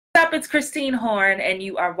up? It's Christine Horn, and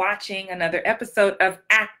you are watching another episode of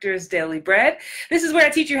Actors Daily Bread. This is where I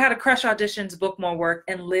teach you how to crush auditions, book more work,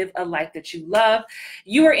 and live a life that you love.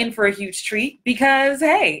 You are in for a huge treat because,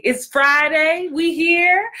 hey, it's Friday. We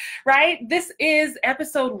here, right? This is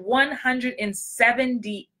episode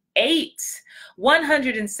 178.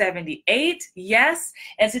 178, yes.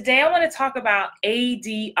 And today I want to talk about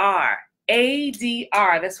ADR.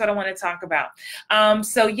 ADR, that's what I want to talk about.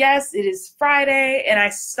 So yes, it is Friday, and I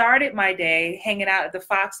started my day hanging out at the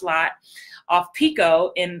Fox lot off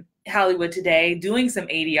Pico in Hollywood today, doing some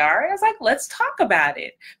ADR. And I was like, let's talk about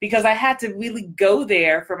it, because I had to really go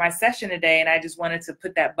there for my session today, and I just wanted to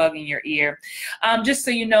put that bug in your ear. Just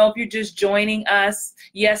so you know, if you're just joining us,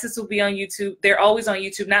 yes, this will be on YouTube. They're always on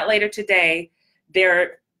YouTube, not later today. It'll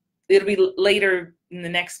be later in the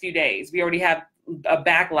next few days. We already have a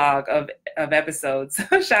backlog of episodes.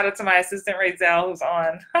 Shout out to my assistant Razel, who's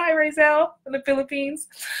on. Hi, Razel, in the Philippines.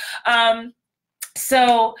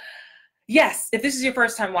 So yes, if this is your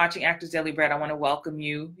first time watching Actors Daily Bread, I want to welcome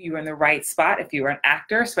you. You're in the right spot if you're an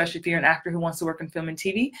actor, especially if you're an actor who wants to work in film and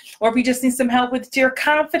TV, or if you just need some help with your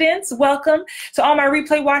confidence. Welcome to all my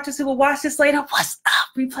replay watchers who will watch this later. What's up,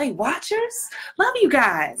 replay watchers? Love you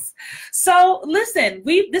guys. So listen,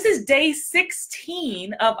 this is day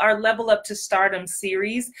 16 of our Level Up to Stardom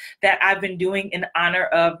series that I've been doing in honor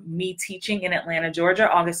of me teaching in Atlanta, Georgia,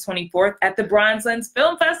 August 24th at the Bronze Lens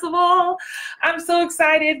Film Festival. I'm so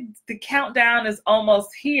excited. The countdown is almost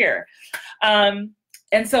here. And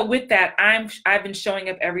so with that, I've been showing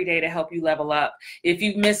up every day to help you level up. If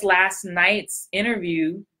you missed last night's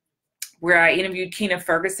interview where I interviewed Keena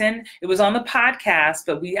Ferguson, it was on the podcast,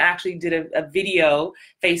 but we actually did a video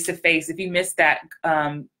face-to-face. If you missed that,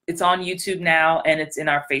 it's on YouTube now, and it's in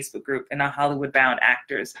our Facebook group, in our Hollywood Bound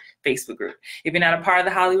Actors Facebook group. If you're not a part of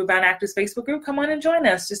the Hollywood Bound Actors Facebook group, come on and join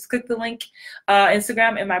us. Just click the link,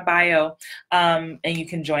 Instagram in my bio, and you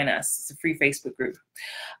can join us. It's a free Facebook group.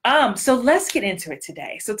 So let's get into it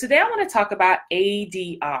today. So today I want to talk about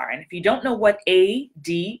ADR. And if you don't know what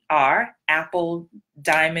ADR, Apple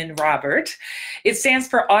Diamond Robert, it stands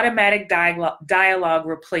for Automatic Dialogue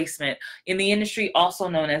Replacement, in the industry also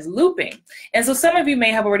known as looping. And so some of you may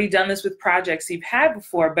have already done this with projects you've had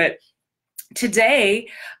before, but today,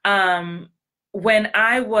 when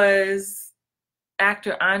I was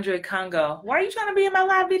actor Andre Congo, why are you trying to be in my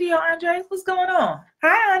live video, Andre? What's going on?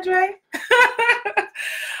 Hi, Andre.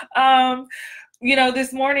 You know,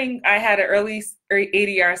 this morning I had an early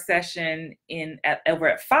ADR session over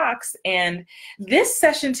at Fox, and this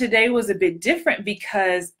session today was a bit different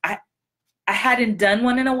because I hadn't done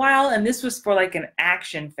one in a while, and this was for like an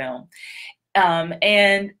action film.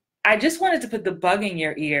 And I just wanted to put the bug in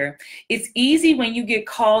your ear. It's easy when you get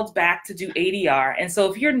called back to do ADR. And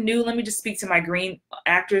so if you're new, let me just speak to my green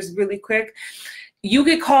actors really quick. You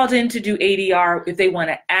get called in to do ADR if they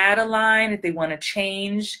want to add a line, if they want to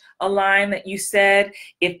change a line that you said,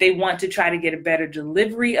 if they want to try to get a better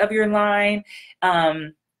delivery of your line.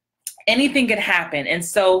 Anything can happen. And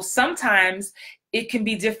so sometimes it can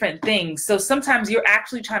be different things. So sometimes you're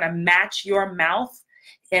actually trying to match your mouth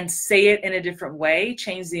and say it in a different way,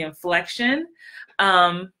 change the inflection.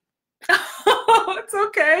 It's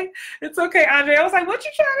okay. It's okay, Andre. I was like, what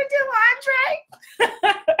you trying to do,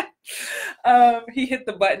 Andre? He hit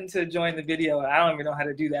the button to join the video. I don't even know how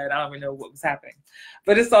to do that. I don't even know what was happening.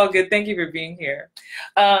 But it's all good. Thank you for being here.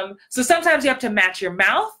 So sometimes you have to match your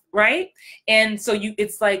mouth, right? And so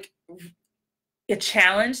it's like a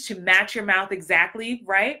challenge to match your mouth exactly,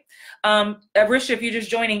 right? Arisha, if you're just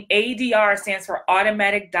joining, ADR stands for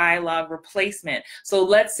Automatic Dialogue Replacement. So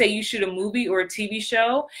let's say you shoot a movie or a TV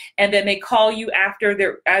show, and then they call you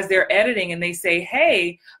after as they're editing, and they say,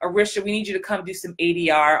 hey, Arisha, we need you to come do some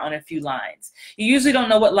ADR on a few lines. You usually don't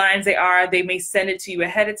know what lines they are. They may send it to you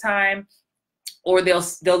ahead of time, or they'll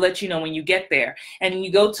let you know when you get there. And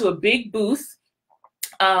you go to a big booth,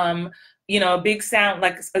 you know, a big sound,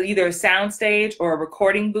 like either a sound stage or a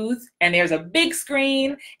recording booth, and there's a big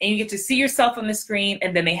screen, and you get to see yourself on the screen,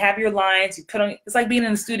 and then they have your lines, you put on, it's like being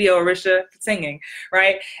in the studio, Arisha, singing,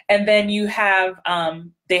 right? And then you have,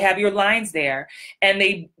 they have your lines there, and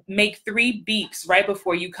they make 3 beeps right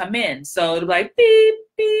before you come in. So it'll be like, beep,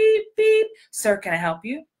 beep, beep, sir, can I help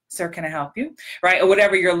you? Sir, can I help you? Right? Or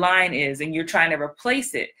whatever your line is, and you're trying to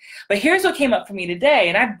replace it. But here's what came up for me today,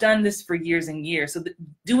 and I've done this for years and years, so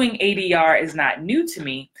doing ADR is not new to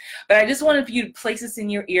me, but I just wanted for you to place this in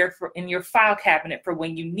your ear, in your file cabinet for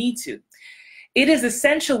when you need to. It is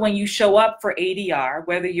essential when you show up for ADR,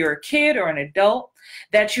 whether you're a kid or an adult,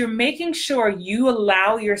 that you're making sure you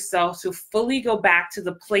allow yourself to fully go back to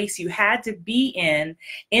the place you had to be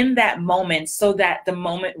in that moment, so that the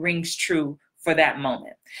moment rings true for that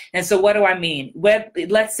moment. And so what do I mean?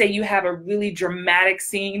 Let's say you have a really dramatic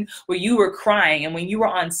scene where you were crying, and when you were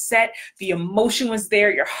on set, the emotion was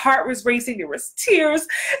there, your heart was racing, there was tears,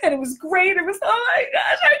 and it was great. It was, oh my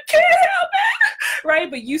gosh, I can't help it,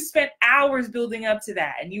 right? But you spent hours building up to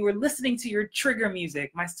that, and you were listening to your trigger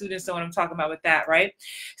music. My students know what I'm talking about with that, right?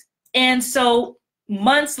 And so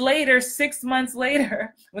months later, 6 months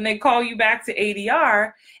later, when they call you back to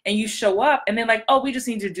ADR and you show up and they're like, oh, we just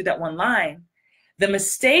need you to do that one line. The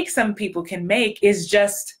mistake some people can make is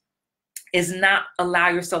not allow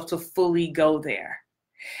yourself to fully go there.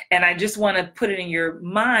 And I just want to put it in your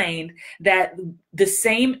mind that the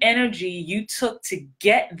same energy you took to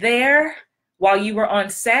get there while you were on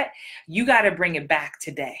set, you got to bring it back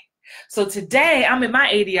today. So today I'm in my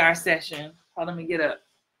ADR session. Hold on, let me get up.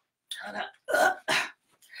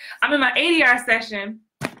 I'm in my ADR session,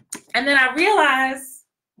 and then I realized,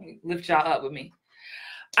 let me lift y'all up with me.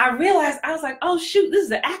 I realized, I was like, oh shoot, this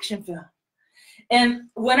is an action film. And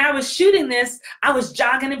when I was shooting this, I was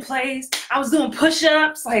jogging in place, I was doing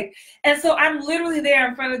push-ups, and so I'm literally there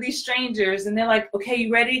in front of these strangers, and they're like, okay,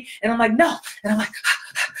 you ready? And I'm like, no. And I'm like,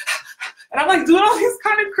 and I'm like doing all these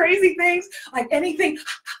kind of crazy things, like anything.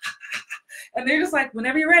 And they're just like,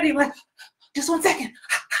 whenever you're ready, I'm like, just 1 second.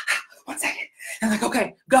 1 second. And I'm like,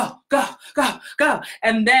 okay, go, go, go, go.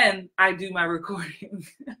 And then I do my recording.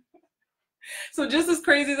 So just as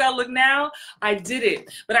crazy as I look now, I did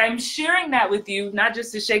it. But I'm sharing that with you, not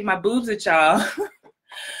just to shake my boobs at y'all,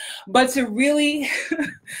 but to really,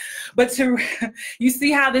 you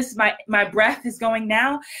see how this, my breath is going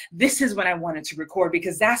now? This is when I wanted to record,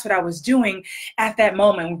 because that's what I was doing at that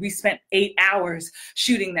moment when we spent 8 hours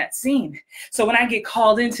shooting that scene. So when I get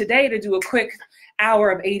called in today to do a quick hour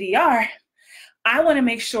of ADR, I want to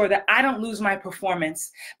make sure that I don't lose my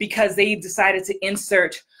performance because they decided to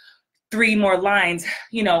insert 3 more lines,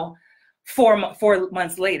 4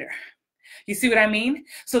 months later. You see what I mean?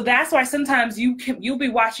 So that's why sometimes you'll be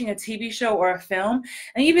watching a TV show or a film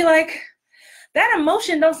and you'll be like, that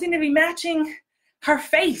emotion don't seem to be matching her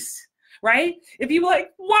face, right? If you like,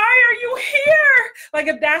 why are you here? Like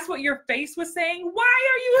if that's what your face was saying, why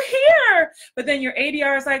are you here? But then your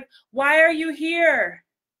ADR is like, why are you here?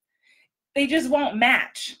 They just won't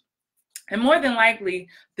match. And more than likely,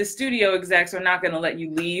 the studio execs are not going to let you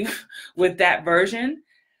leave with that version.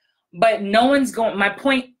 But no one's going, my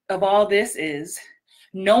point of all this is,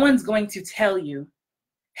 no one's going to tell you,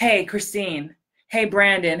 hey, Christine, hey,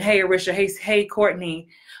 Brandon, hey, Arisha, hey, Courtney,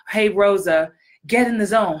 hey, Rosa, get in the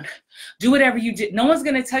zone. Do whatever you did. No one's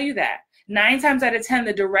going to tell you that. 9 times out of 10,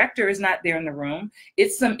 the director is not there in the room.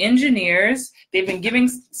 It's some engineers. They've been giving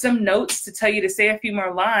some notes to tell you to say a few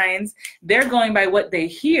more lines. They're going by what they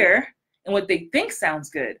hear and what they think sounds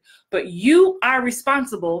good. But you are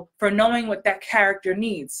responsible for knowing what that character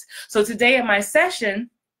needs. So today in my session,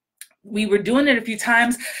 we were doing it a few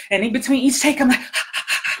times, and in between each take, I'm like,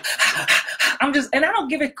 and I don't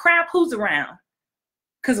give a crap who's around.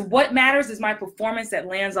 Because what matters is my performance that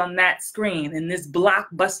lands on that screen in this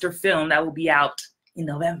blockbuster film that will be out in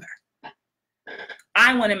November.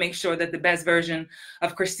 I want to make sure that the best version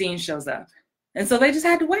of Christine shows up. And so they just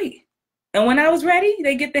had to wait. And when I was ready,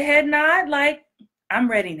 they get the head nod like, I'm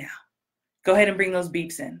ready now. Go ahead and bring those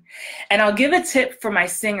beeps in. And I'll give a tip for my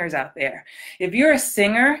singers out there. If you're a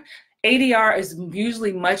singer, ADR is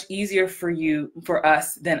usually much easier for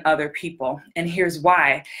us than other people. And here's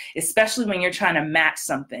why, especially when you're trying to match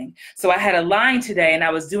something. So I had a line today and I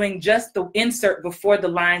was doing just the insert before the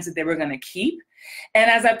lines that they were going to keep. And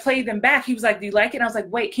as I played them back, he was like, do you like it? And I was like,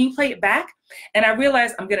 wait, can you play it back? And I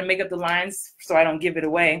realized I'm going to make up the lines so I don't give it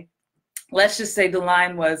away. Let's just say the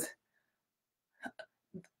line was,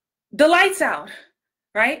 the lights out.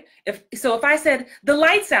 Right? If I said, the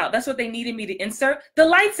lights out, that's what they needed me to insert, the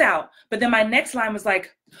lights out. But then my next line was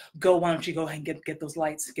like, why don't you go ahead and get those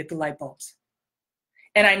lights, get the light bulbs.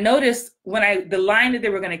 And I noticed when the line that they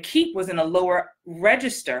were going to keep was in a lower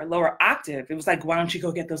register, lower octave. It was like, why don't you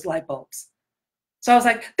go get those light bulbs? So I was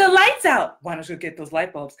like, the lights out. Why don't you get those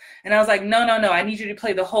light bulbs? And I was like, no, I need you to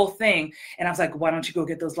play the whole thing. And I was like, why don't you go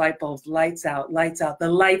get those light bulbs? Lights out, the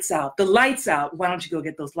lights out, the lights out. Why don't you go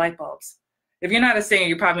get those light bulbs? If you're not a singer,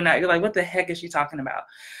 you're probably not. You're like, what the heck is she talking about?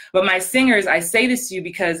 But my singers, I say this to you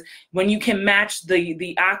because when you can match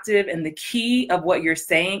the octave and the key of what you're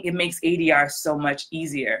saying, it makes ADR so much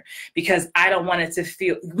easier. Because I don't want it to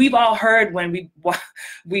feel. We've all heard when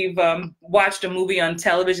we've watched a movie on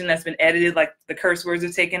television that's been edited, like the curse words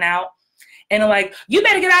are taken out, and they're like, "You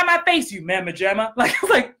better get out of my face, you mamma jamma!" Like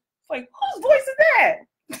whose voice is that?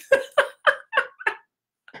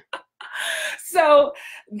 So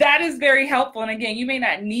that is very helpful. And again, you may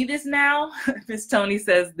not need this now. Miss Tony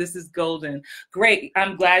says this is golden. Great.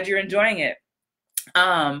 I'm glad you're enjoying it.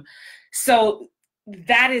 So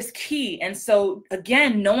that is key. And so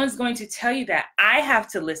again, no one's going to tell you that. I have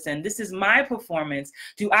to listen. This is my performance.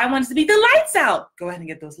 Do I want it to be the lights out? Go ahead and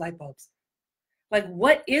get those light bulbs. Like,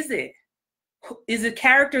 what is it? Is a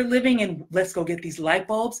character living in, let's go get these light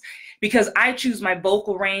bulbs? Because I choose my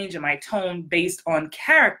vocal range and my tone based on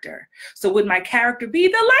character. So would my character be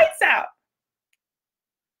the lights out?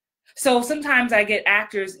 So sometimes I get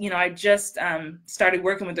actors, you know, I just started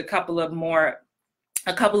working with a couple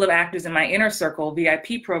of actors in my inner circle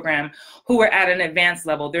VIP program who are at an advanced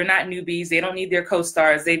level. They're not newbies. They don't need their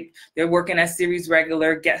co-stars. They're working at series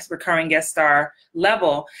regular, recurring guest star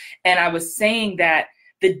level. And I was saying that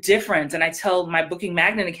the difference, and I tell my Booking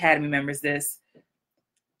Magnet Academy members this,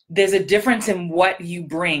 there's a difference in what you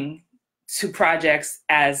bring to projects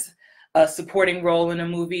as a supporting role in a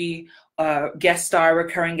movie, guest star,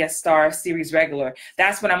 recurring guest star, series regular.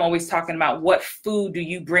 That's what I'm always talking about. What food do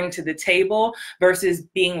you bring to the table versus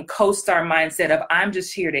being a co-star mindset of I'm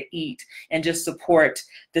just here to eat and just support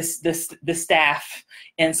the staff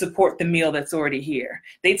and support the meal that's already here.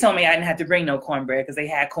 They told me I didn't have to bring no cornbread because they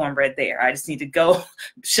had cornbread there. I just need to go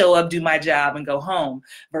show up, do my job, and go home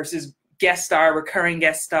versus guest star, recurring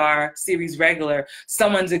guest star, series regular.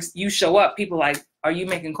 You show up, people like, are you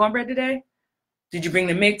making cornbread today? Did you bring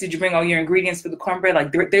the mix? Did you bring all your ingredients for the cornbread?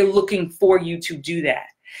 Like they're looking for you to do that.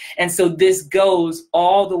 And so this goes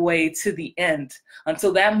all the way to the end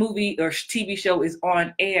until that movie or TV show is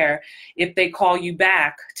on air. If they call you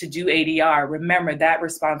back to do ADR, remember that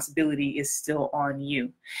responsibility is still on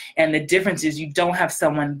you. And the difference is you don't have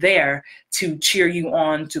someone there to cheer you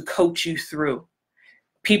on, to coach you through.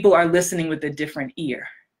 People are listening with a different ear.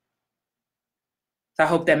 So I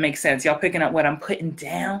hope that makes sense. Y'all picking up what I'm putting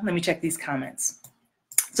down? Let me check these comments.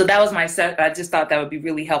 So that was my set. I just thought that would be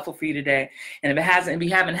really helpful for you today. And if you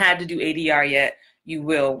haven't had to do ADR yet, you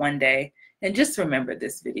will one day. And just remember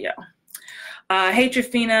this video. Hey,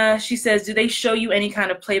 Trifina, she says, do they show you any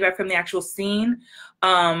kind of playback from the actual scene?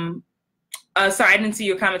 Sorry, I didn't see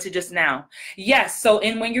your comment to just now. Yes, so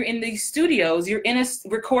when you're in these studios, you're in a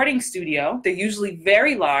recording studio. They're usually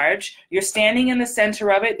very large. You're standing in the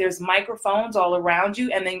center of it. There's microphones all around you.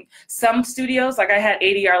 And then some studios, like I had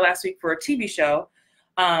ADR last week for a TV show,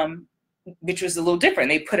 which was a little different.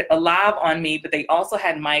 They put a lav on me, but they also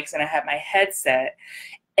had mics and I had my headset.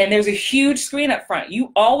 And there's a huge screen up front.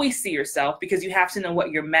 You always see yourself because you have to know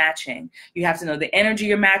what you're matching. You have to know the energy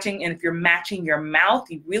you're matching. And if you're matching your mouth,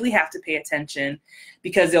 you really have to pay attention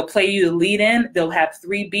because they'll play you the lead in. They'll have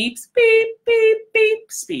 3 beeps, beep, beep, beep,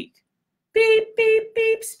 speak. Beep, beep,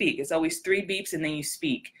 beep, speak. It's always 3 beeps and then you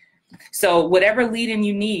speak. So whatever lead in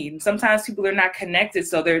you need. And sometimes people are not connected,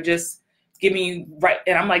 so they're just giving you right.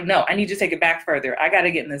 And I'm like, no, I need to take it back further. I got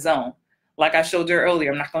to get in the zone. Like I showed you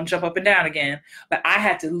earlier, I'm not going to jump up and down again, but I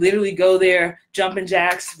had to literally go there, jumping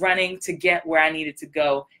jacks, running to get where I needed to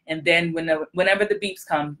go. And then whenever the beeps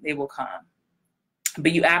come, they will come.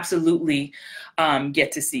 But you absolutely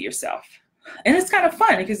get to see yourself. And it's kind of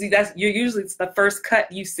fun because you're usually it's the first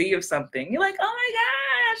cut you see of something. You're like, oh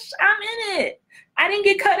my gosh, I'm in it. I didn't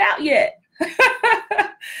get cut out yet.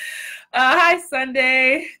 Hi,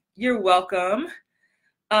 Sunday. You're welcome.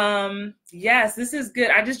 Yes, this is good.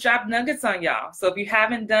 I just dropped nuggets on y'all. So if you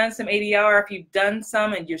haven't done some ADR, or if you've done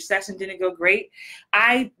some and your session didn't go great,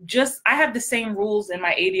 I have the same rules in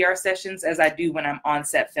my ADR sessions as I do when I'm on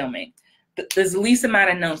set filming. There's the least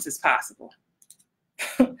amount of notes as possible.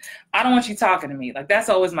 I don't want you talking to me. Like, that's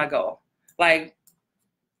always my goal. Like,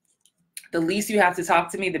 the least you have to talk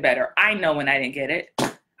to me, the better. I know when I didn't get it.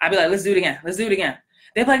 I'd be like, let's do it again. Let's do it again.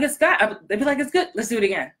 They'd be like, it's good. They'd be like, it's good. Let's do it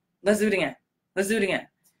again. Let's do it again. Let's do it again.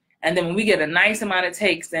 And then when we get a nice amount of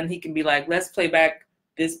takes, then he can be like, let's play back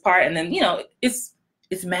this part. And then, you know, it's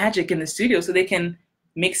magic in the studio, so they can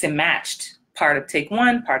mix and match part of take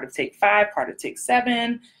 1, part of take 5, part of take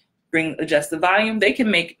 7, adjust the volume. They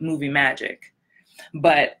can make movie magic.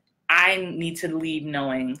 But I need to leave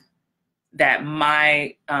knowing that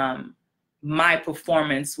my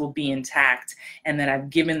performance will be intact and that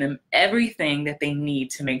I've given them everything that they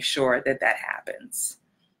need to make sure that that happens.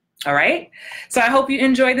 All right. So I hope you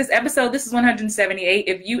enjoyed this episode. This is 178.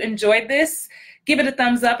 If you enjoyed this, give it a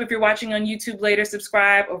thumbs up. If you're watching on YouTube later,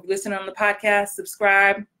 subscribe, or listen on the podcast,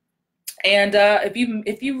 subscribe. And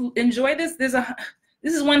if you enjoy this, this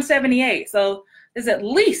is 178. So there's at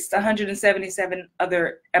least 177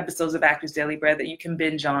 other episodes of Actors Daily Bread that you can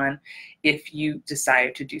binge on if you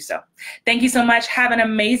desire to do so. Thank you so much. Have an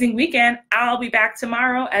amazing weekend. I'll be back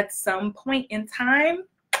tomorrow at some point in time.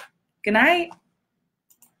 Good night.